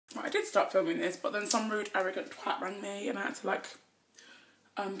start filming this, but then some rude, arrogant twat rang me and I had to like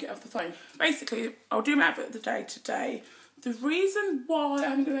get off the phone. Basically, I'll do my outfit of the day today. The reason why I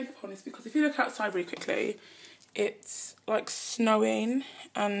haven't got makeup on is because if you look outside really quickly, it's like snowing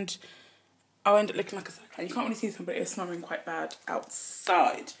and I'll end up looking like a cyclone. You can't really see this one, but it's snowing quite bad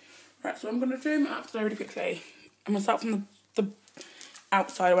outside. Right, so I'm going to do my outfit today really quickly. I'm going to start from the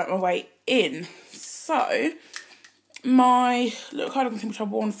outside and work my way in. So, my little cardigan thing, which I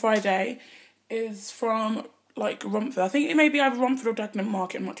wore on Friday, is from like Romford. I think it may be either Romford or Dagenham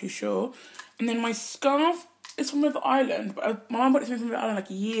Market, I'm not too sure. And then my scarf is from River Island, but my mum bought it from River Island like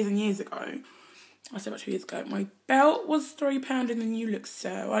years and years ago. I said about 2 years ago. My belt was £3 in the New Look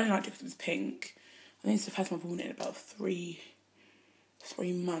sale. I didn't like it because it was pink. I think it's the first time I've worn it in about three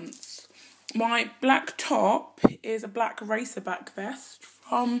months. My black top is a black racerback vest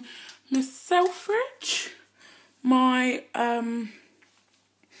from Miss Selfridge. My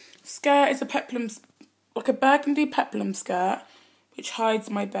skirt is a peplum, like a burgundy peplum skirt, which hides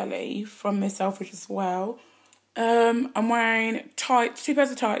my belly, from Miss Selfridge as well. I'm wearing tights, 2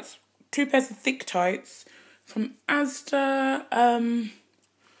 pairs of tights, 2 pairs of thick tights from Asda.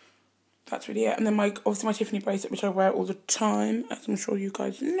 That's really it. And then obviously my Tiffany bracelet, which I wear all the time, as I'm sure you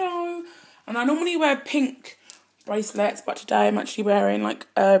guys know. And I normally wear pink bracelets, but today I'm actually wearing like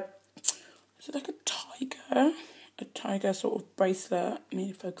is it like a tiger sort of bracelet? I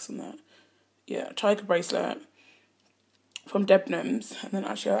need to focus on that. Yeah, a tiger bracelet from Debenhams. And then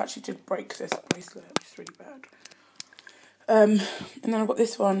I actually did break this bracelet, which is really bad. And then I've got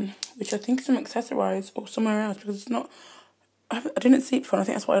this one, which I think is from Accessorize or somewhere else, because it's not, I didn't see it before. I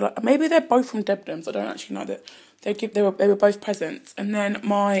think that's why I like. Maybe they're both from Debenhams. I don't actually know that they were both presents. And then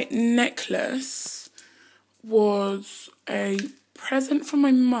my necklace was a present from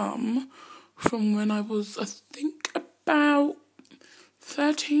my mum from when I was, I think, about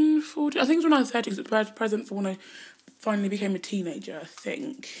 13, 14. I think it was when I was 13, because it was a present for when I finally became a teenager, I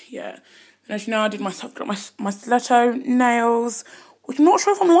think. Yeah. And as you know, I did my stiletto nails, which I'm not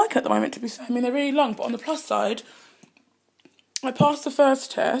sure if I'm liking at the moment, to be fair. I mean, they're really long, but on the plus side, I passed the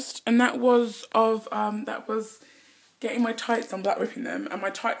first test, and that was getting my tights on without ripping them. And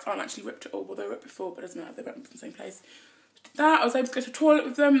my tights aren't actually ripped at all. Well, they were ripped before, but it doesn't matter. They went from the same place. That, I was able to go to the toilet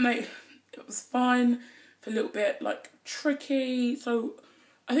with them. It was fine. For a little bit, like, tricky. So,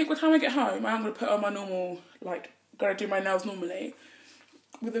 I think by the time I get home, I'm going to put on my normal, like, going to do my nails normally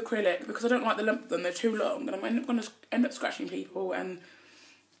with acrylic, because I don't like the length of them. They're too long, and I'm going to end up scratching people, and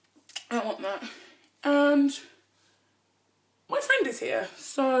I don't want that. And my friend is here,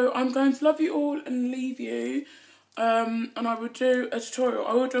 so I'm going to love you all and leave you. And I will do a tutorial.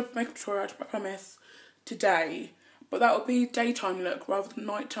 I will do a makeup tutorial, I promise, today. But that will be daytime look rather than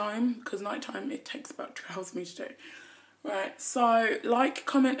nighttime, because nighttime it takes about 2 hours for me to do. Right, so like,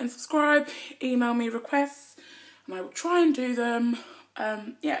 comment and subscribe. Email me requests and I will try and do them.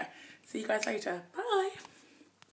 Yeah, see you guys later. Bye.